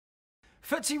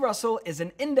FTSE Russell is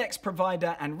an index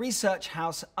provider and research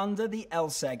house under the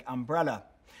LSEG umbrella.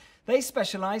 They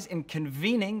specialise in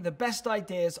convening the best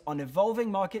ideas on evolving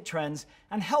market trends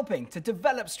and helping to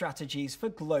develop strategies for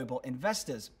global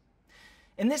investors.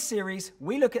 In this series,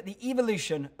 we look at the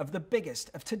evolution of the biggest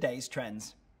of today's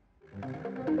trends.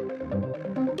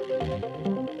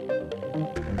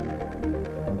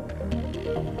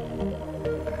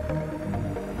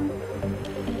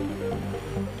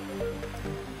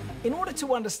 In order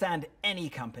to understand any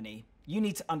company, you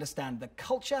need to understand the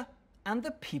culture and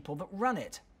the people that run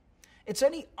it. It's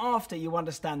only after you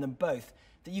understand them both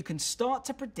that you can start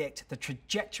to predict the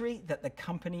trajectory that the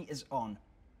company is on.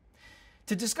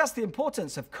 To discuss the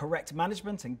importance of correct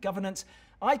management and governance,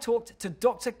 I talked to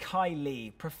Dr. Kai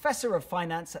Lee, Professor of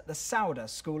Finance at the Sauder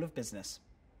School of Business.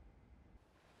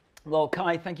 Well,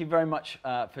 Kai, thank you very much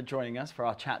for joining us for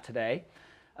our chat today.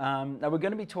 Now, we're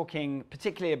going to be talking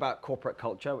particularly about corporate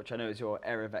culture, which I know is your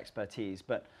area of expertise.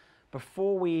 But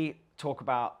before we talk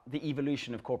about the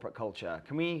evolution of corporate culture,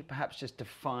 can we perhaps just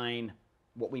define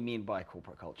what we mean by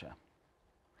corporate culture?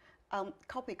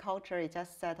 Corporate culture is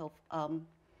just a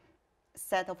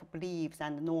set of beliefs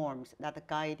and norms that are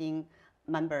guiding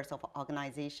members of an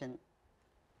organization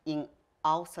in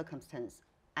all circumstances,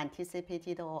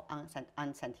 anticipated or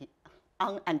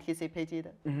unanticipated.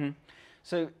 Mm-hmm.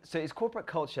 So is corporate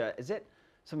culture, is it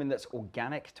something that's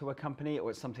organic to a company, or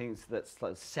it's something that's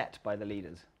set by the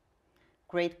leaders?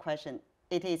 Great question.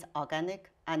 It is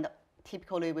organic, and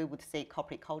typically we would say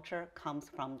corporate culture comes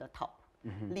from the top.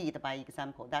 Mm-hmm. Lead by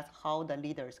example. That's how the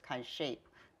leaders can shape,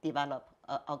 develop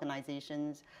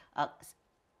organizations,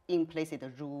 implicit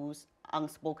rules,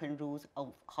 unspoken rules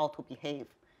of how to behave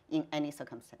in any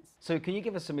circumstance. So can you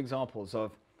give us some examples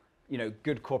of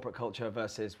good corporate culture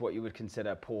versus what you would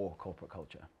consider poor corporate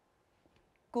culture?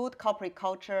 Good corporate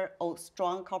culture or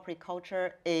strong corporate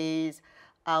culture is,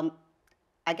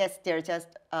 I guess they're just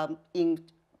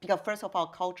because first of all,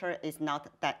 culture is not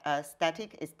that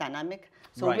static, it's dynamic.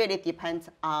 So right. It really depends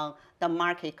on the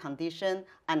market condition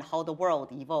and how the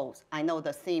world evolves. I know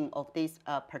the theme of this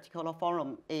particular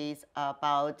forum is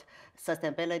about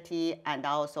sustainability and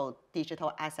also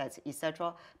digital assets,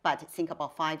 etc. But think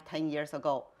about 5-10 years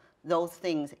ago, those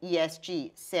things,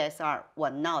 ESG, CSR, were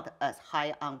not as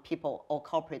high on people or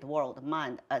corporate world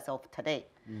mind as of today.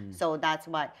 Mm. So that's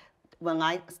why when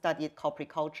I studied corporate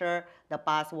culture, the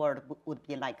buzzword would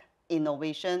be like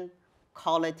innovation,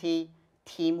 quality,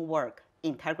 teamwork,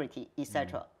 integrity,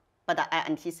 etc. Mm. But I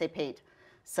anticipate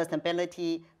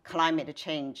sustainability, climate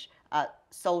change,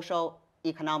 social,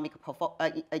 economic,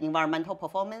 environmental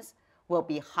performance will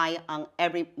be high on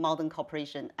every modern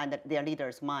corporation and their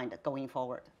leaders' mind going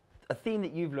forward. A theme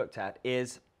that you've looked at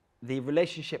is the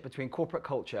relationship between corporate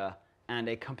culture and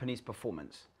a company's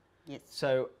performance. Yes.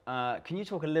 So can you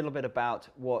talk a little bit about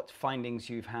what findings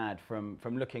you've had from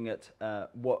looking at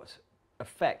what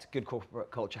effect good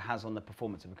corporate culture has on the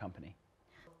performance of a company?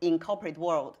 In corporate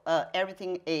world,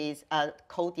 everything is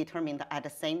co-determined at the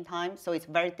same time. So it's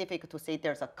very difficult to say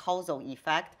there's a causal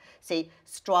effect. Say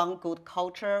strong good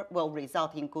culture will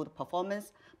result in good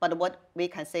performance. But what we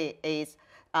can say is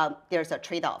there's a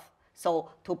trade-off.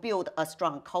 So to build a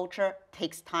strong culture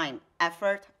takes time,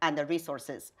 effort, and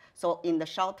resources. So in the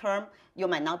short term, you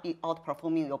might not be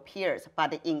outperforming your peers,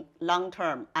 but in long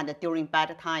term and during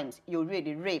bad times, you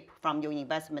really reap from your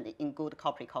investment in good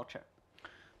corporate culture.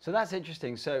 So that's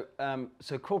interesting. So,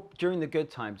 during the good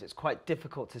times, it's quite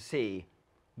difficult to see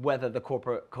whether the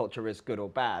corporate culture is good or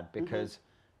bad because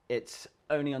it's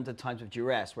only under times of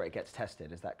duress where it gets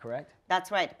tested. Is that correct?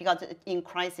 That's right. Because in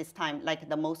crisis time, like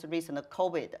the most recent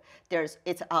COVID,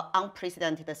 it's an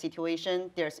unprecedented situation.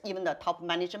 There's even the top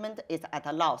management is at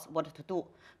a loss what to do.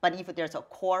 But if there's a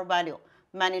core value,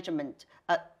 management,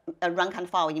 rank and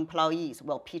file employees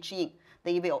will pitch in.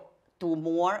 They will do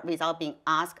more without being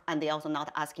asked, and they also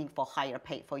not asking for higher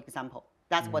pay, for example.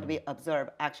 That's what we observe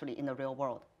actually in the real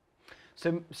world.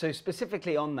 So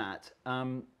specifically on that,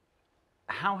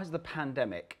 how has the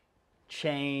pandemic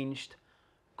changed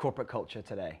corporate culture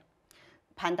today?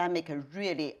 Pandemic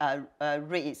really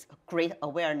raised great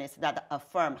awareness that a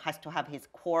firm has to have its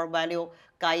core value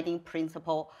guiding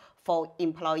principle for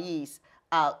employees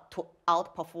to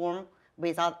outperform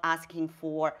without asking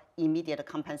for immediate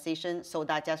compensation. So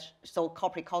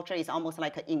corporate culture is almost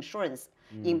like an insurance.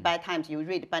 In bad times, you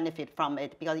really benefit from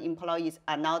it because employees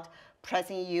are not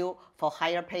pressing you for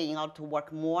higher pay in order to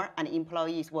work more, and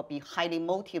employees will be highly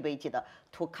motivated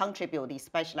to contribute,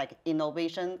 especially like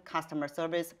innovation, customer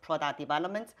service, product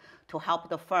development, to help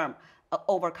the firm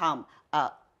overcome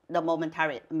the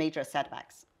momentary major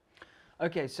setbacks.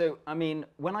 Okay, so I mean,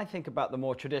 when I think about the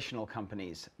more traditional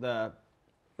companies, the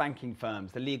banking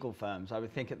firms, the legal firms, I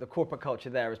would think that the corporate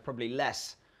culture there is probably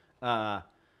less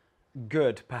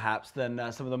good, perhaps, than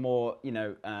some of the more,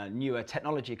 newer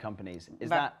technology companies. Is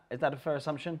that a fair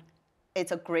assumption?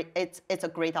 It's a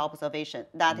great observation.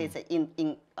 That is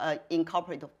in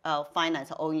corporate finance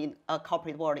or in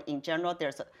corporate world in general,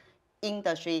 there's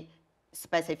industry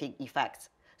specific effects.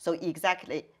 So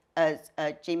exactly as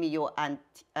Jimmy, you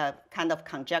kind of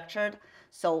conjectured.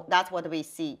 So that's what we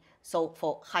see. So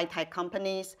for high-tech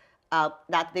companies,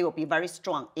 that they will be very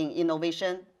strong in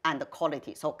innovation and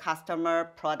quality. So customer,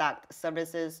 product,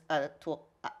 services to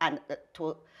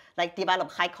develop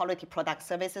high-quality product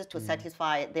services to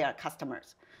satisfy their customers.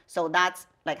 So that's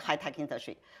like high-tech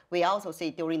industry. We also see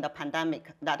during the pandemic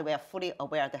that we are fully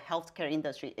aware the healthcare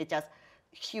industry is just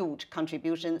huge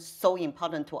contribution, so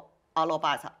important to all of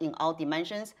us in all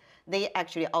dimensions. They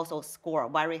actually also score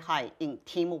very high in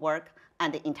teamwork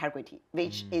and integrity,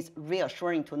 which is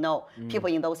reassuring to know people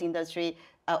in those industry,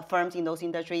 firms in those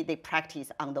industry, they practice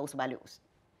on those values.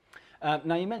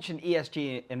 Now you mentioned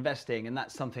ESG investing, and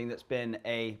that's something that's been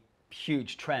a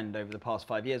huge trend over the past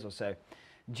 5 years or so.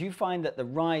 Do you find that the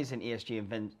rise in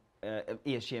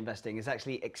ESG investing is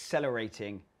actually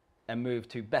accelerating a move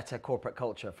to better corporate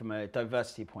culture from a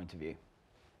diversity point of view?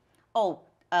 Oh,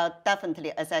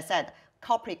 definitely. As I said,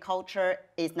 corporate culture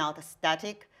is not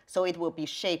static, so it will be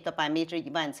shaped by major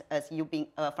events as you've been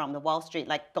from the Wall Street,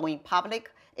 like going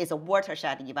public is a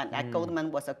watershed event. Like Goldman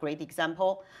was a great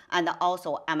example. And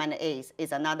also M&As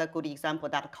is another good example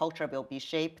that culture will be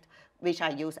shaped, which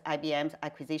I use IBM's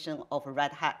acquisition of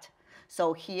Red Hat.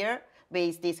 So here,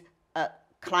 with this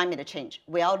climate change,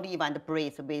 we all live and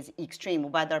breathe with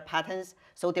extreme weather patterns.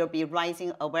 So there'll be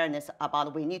rising awareness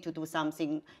about we need to do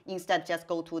something. Instead, just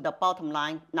go to the bottom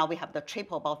line. Now we have the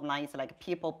triple bottom line. It's like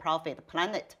people, profit,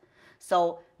 planet.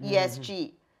 So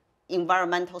ESG,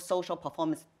 environmental, social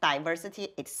performance, diversity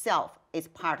itself is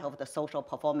part of the social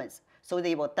performance. So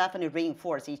they will definitely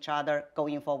reinforce each other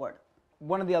going forward.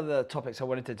 One of the other topics I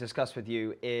wanted to discuss with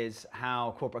you is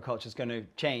how corporate culture is going to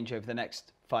change over the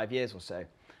next 5 years or so.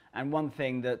 And one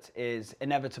thing that is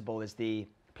inevitable is the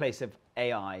place of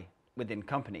AI within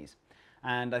companies.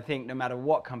 And I think no matter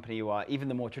what company you are, even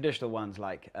the more traditional ones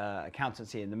like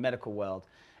accountancy in the medical world,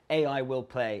 AI will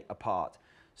play a part.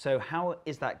 So how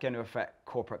is that going to affect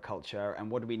corporate culture,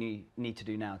 and what do we need to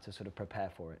do now to sort of prepare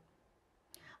for it?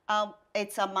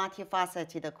 It's a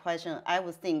multifaceted question. I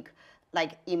would think,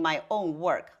 like in my own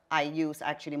work, I use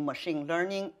actually machine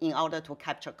learning in order to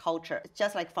capture culture.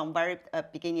 Just like from very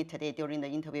beginning today during the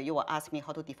interview, you will ask me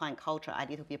how to define culture. I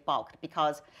need to be balked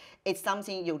because it's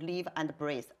something you live and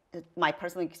breathe. My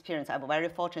personal experience, I'm very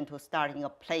fortunate to start in a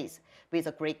place with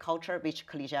a great culture, which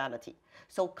collegiality.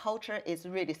 So culture is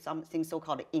really something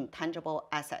so-called intangible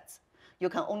assets. You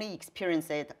can only experience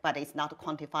it, but it's not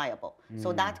quantifiable.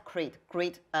 So that creates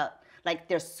great, like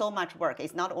there's so much work.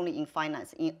 It's not only in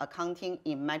finance, in accounting,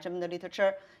 in management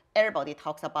literature. Everybody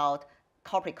talks about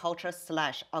corporate culture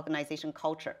 / organization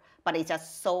culture, but it's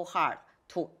just so hard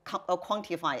to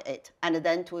quantify it and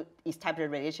then to establish a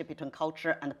relationship between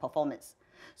culture and performance.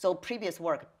 So previous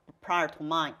work prior to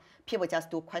mine, people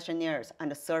just do questionnaires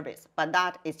and surveys, but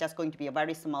that is just going to be a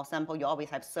very small sample. You always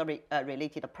have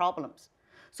survey-related problems.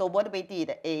 So what we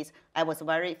did is I was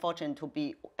very fortunate to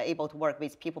be able to work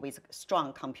with people with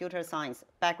strong computer science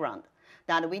background,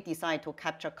 that we decided to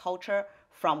capture culture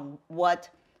from what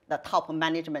the top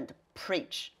management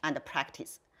preach and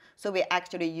practice. So we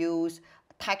actually use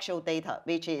textual data,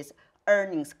 which is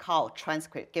earnings call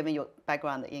transcript, giving you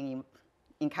background in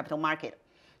capital market.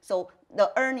 So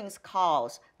the earnings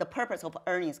calls, the purpose of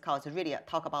earnings calls is really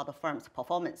talk about the firm's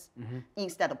performance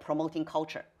instead of promoting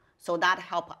culture. So that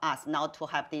helped us not to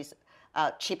have this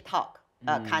cheap talk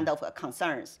kind of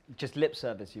concerns. Just lip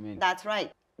service, you mean? That's right.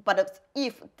 But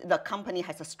if the company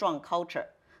has a strong culture,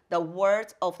 the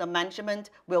words of the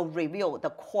management will reveal the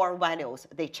core values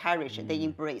they cherish, they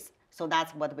embrace. So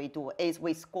that's what we do, is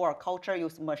we score culture,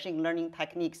 use machine learning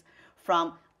techniques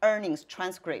from earnings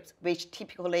transcripts, which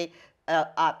typically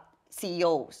are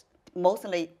CEOs. Most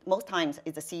times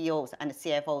it's the CEOs and the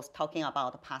CFOs talking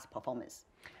about past performance.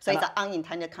 So it's an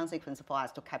unintended consequence for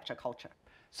us to capture culture.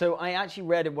 So I actually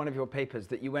read in one of your papers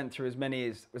that you went through as many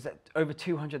as, was it over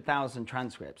 200,000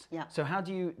 transcripts? Yeah. So how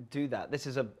do you do that? This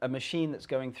is a machine that's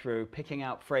going through, picking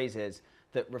out phrases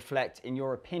that reflect, in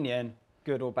your opinion,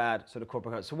 good or bad sort of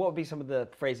corporate culture. So what would be some of the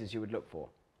phrases you would look for?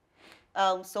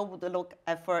 So we'd look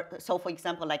at for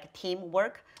example, like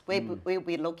teamwork, we'll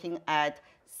be looking at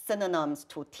synonyms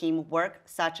to teamwork,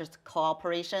 such as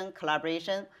cooperation,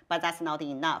 collaboration, but that's not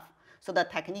enough. So the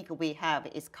technique we have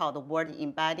is called word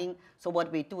embedding. So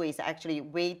what we do is actually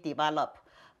we develop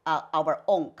our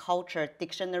own culture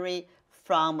dictionary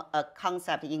from a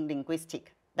concept in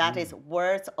linguistics. That is,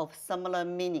 words of similar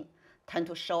meaning tend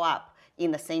to show up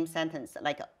in the same sentence,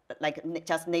 like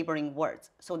just neighboring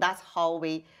words. So that's how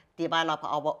we develop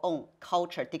our own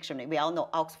culture dictionary. We all know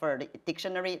Oxford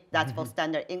Dictionary, that's for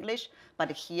standard English,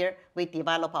 but here we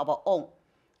develop our own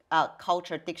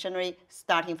culture dictionary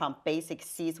starting from basic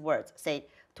seed words. Say,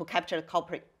 to capture the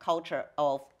corporate culture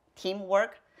of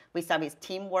teamwork, we start with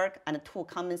teamwork, and 2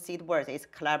 common seed words is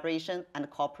collaboration and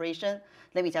cooperation.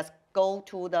 Then we just go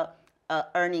to the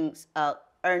earnings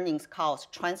calls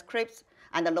transcripts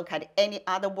and look at any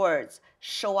other words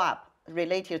show up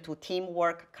related to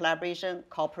teamwork, collaboration,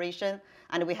 cooperation,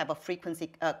 and we have a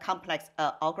frequency complex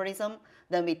algorithm.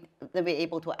 Then we're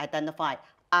able to identify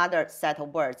other set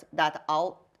of words that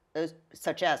all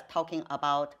suggest talking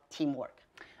about teamwork.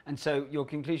 And so your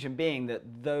conclusion being that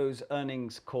those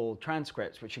earnings call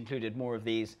transcripts, which included more of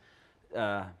these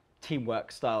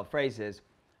teamwork style phrases,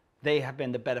 they have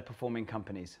been the better performing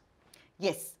companies.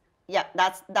 Yes, yeah,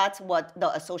 that's what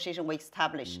the association will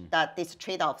establish, that this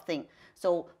trade-off thing.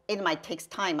 So it might take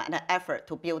time and effort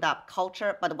to build up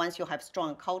culture, but once you have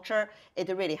strong culture, it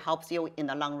really helps you in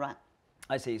the long run.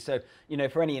 I see. So,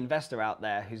 for any investor out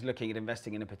there who's looking at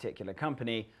investing in a particular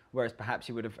company, whereas perhaps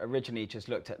you would have originally just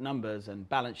looked at numbers and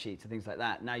balance sheets and things like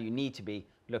that, now you need to be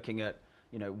looking at,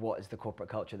 what is the corporate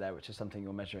culture there, which is something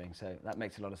you're measuring. So that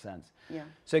makes a lot of sense. Yeah.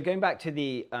 So going back to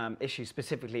the issue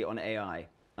specifically on AI,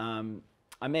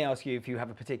 I may ask you if you have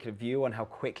a particular view on how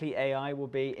quickly AI will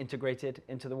be integrated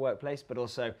into the workplace, but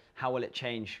also how will it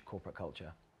change corporate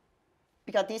culture?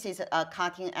 Because this is a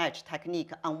cutting-edge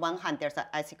technique. On one hand, there's an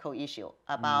ethical issue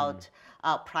about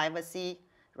privacy,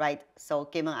 right? So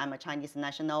given I'm a Chinese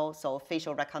national, so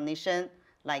facial recognition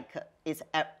is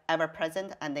ever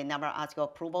present, and they never ask your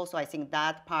approval. So I think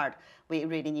that part we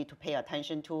really need to pay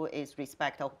attention to is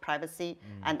respect of privacy,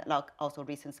 and also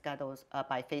recent scandals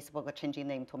by Facebook changing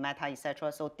name to Meta,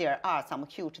 etc. So there are some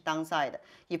huge downside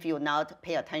if you not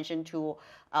pay attention to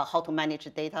how to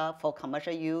manage data for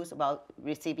commercial use while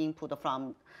receiving input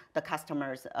from the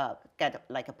customers, get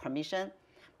a permission.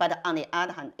 But on the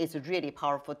other hand, it's a really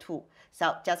powerful tool.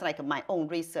 So just like my own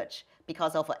research,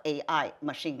 because of AI,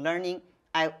 machine learning,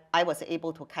 I was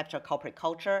able to capture corporate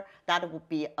culture. That would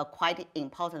be a quite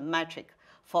important metric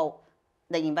for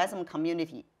the investment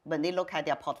community when they look at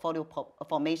their portfolio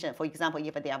formation. For example,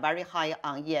 if they are very high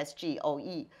on ESG or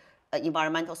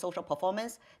environmental social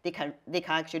performance, they can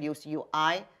actually use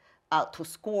UI to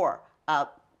score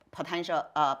potential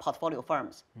portfolio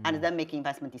firms and then make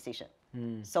investment decision.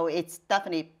 So it's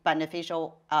definitely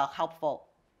beneficial, helpful.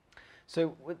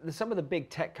 So with some of the big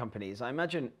tech companies, I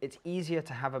imagine it's easier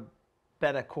to have a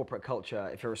better corporate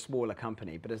culture if you're a smaller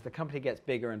company, but as the company gets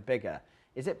bigger and bigger,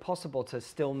 is it possible to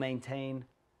still maintain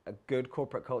a good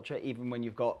corporate culture even when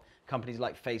you've got companies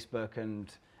like Facebook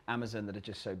and Amazon that are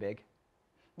just so big?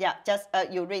 Yeah, just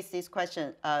you raised this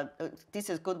question.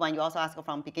 This is a good one. You also asked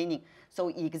from beginning. So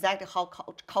exactly how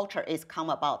culture is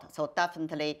come about. So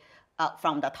definitely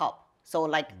from the top.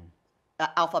 So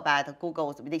Alphabet,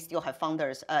 Google, they still have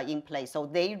founders in place. So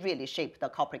they really shape the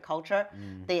corporate culture.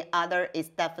 The other is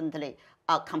definitely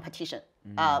competition.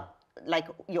 How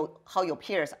your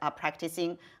peers are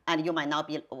practicing, and you might not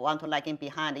want to lagging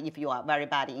behind. If you are very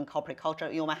bad in corporate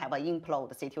culture, you might have an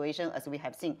implode situation, as we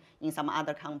have seen in some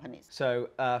other companies. So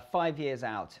 5 years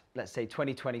out, let's say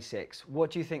 2026,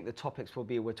 what do you think the topics will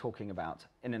be we're talking about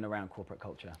in and around corporate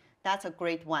culture? That's a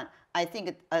great one. I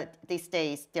think these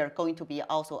days there are going to be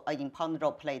also an important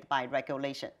role played by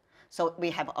regulation. So we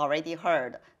have already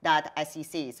heard that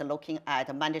SEC is looking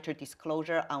at mandatory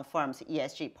disclosure on firms'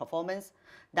 ESG performance,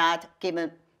 that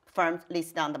given firms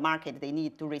listed on the market, they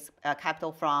need to raise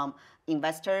capital from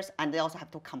investors, and they also have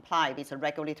to comply with a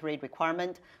regulatory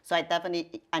requirement. So I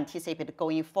definitely anticipate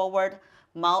going forward,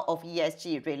 more of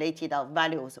ESG-related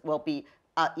values will be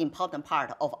an important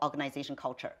part of organization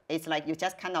culture. It's like you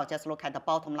just cannot just look at the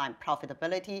bottom line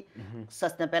profitability,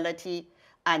 sustainability,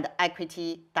 and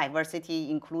equity,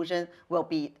 diversity, inclusion will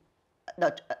be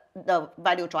the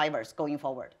value drivers going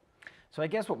forward. So I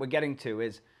guess what we're getting to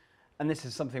is, and this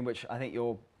is something which I think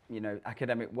your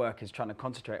academic work is trying to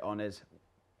concentrate on, is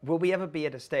will we ever be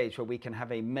at a stage where we can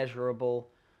have a measurable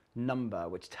number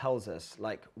which tells us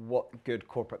what good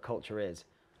corporate culture is?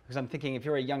 Because I'm thinking if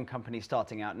you're a young company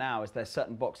starting out now, is there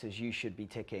certain boxes you should be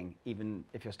ticking even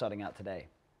if you're starting out today?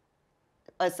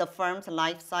 As a firm's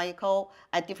life cycle,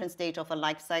 at different stage of a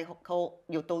life cycle,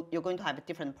 you're going to have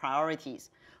different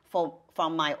priorities.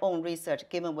 From my own research,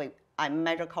 given I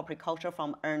measure corporate culture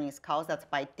from earnings calls, that's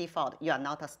by default, you are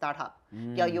not a startup.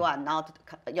 You are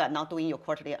not doing your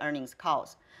quarterly earnings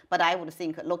calls. But I would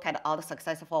think, look at all the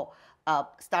successful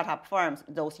startup firms,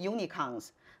 those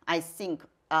unicorns. I think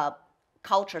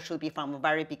culture should be from the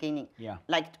very beginning. Yeah.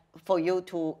 Like for you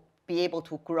to be able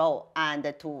to grow and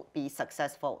to be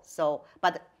successful. So,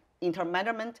 but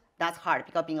intermeasurement, that's hard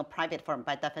because being a private firm,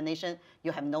 by definition,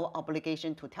 you have no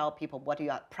obligation to tell people what you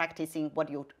are practicing, what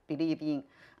you believe in,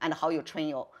 and how you train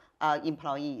your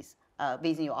employees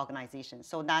within your organization.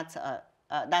 So that's a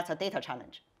data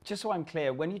challenge. Just so I'm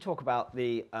clear, when you talk about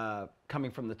the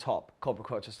coming from the top, corporate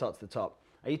culture starts at the top,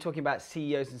 are you talking about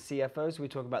CEOs and CFOs, or are we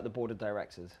talking about the board of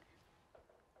directors?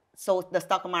 So the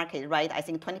stock market, right, I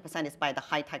think 20% is by the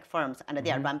high-tech firms, and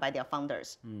they are run by their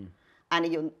founders.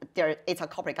 And it's a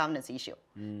corporate governance issue.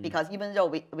 Because even though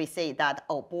we say that,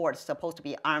 board's supposed to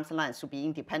be arm's length, should be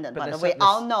independent, but we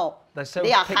all know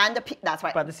they are handpicked. That's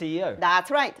right. By the CEO.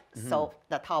 That's right. So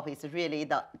the top is really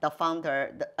the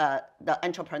founder, the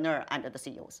entrepreneur, and the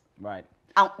CEOs. Right.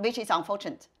 Which is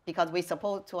unfortunate because we're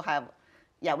supposed to have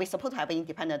an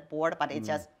independent board, but it's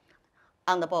just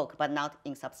on the book, but not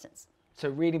in substance. So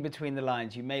reading between the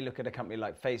lines, you may look at a company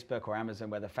like Facebook or Amazon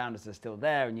where the founders are still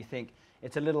there and you think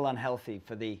it's a little unhealthy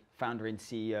for the founder and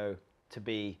CEO to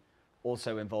be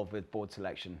also involved with board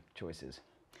selection choices.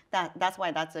 That's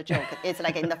why that's a joke. It's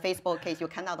like in the Facebook case, you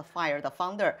cannot fire the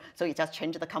founder, so you just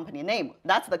change the company name.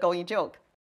 That's the going joke.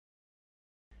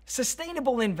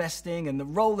 Sustainable investing and the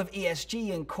role of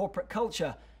ESG in corporate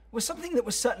culture was something that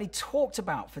was certainly talked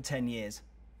about for 10 years,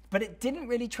 but it didn't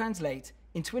really translate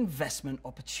into investment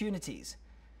opportunities.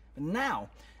 But now,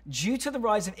 due to the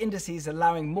rise of indices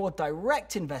allowing more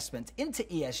direct investment into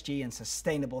ESG and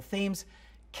sustainable themes,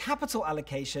 capital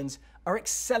allocations are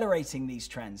accelerating these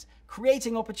trends,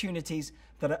 creating opportunities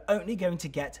that are only going to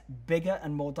get bigger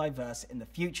and more diverse in the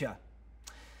future.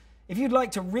 If you'd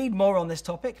like to read more on this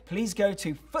topic, please go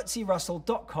to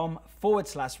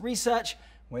FTSERussell.com/research,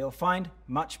 where you'll find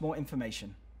much more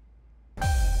information.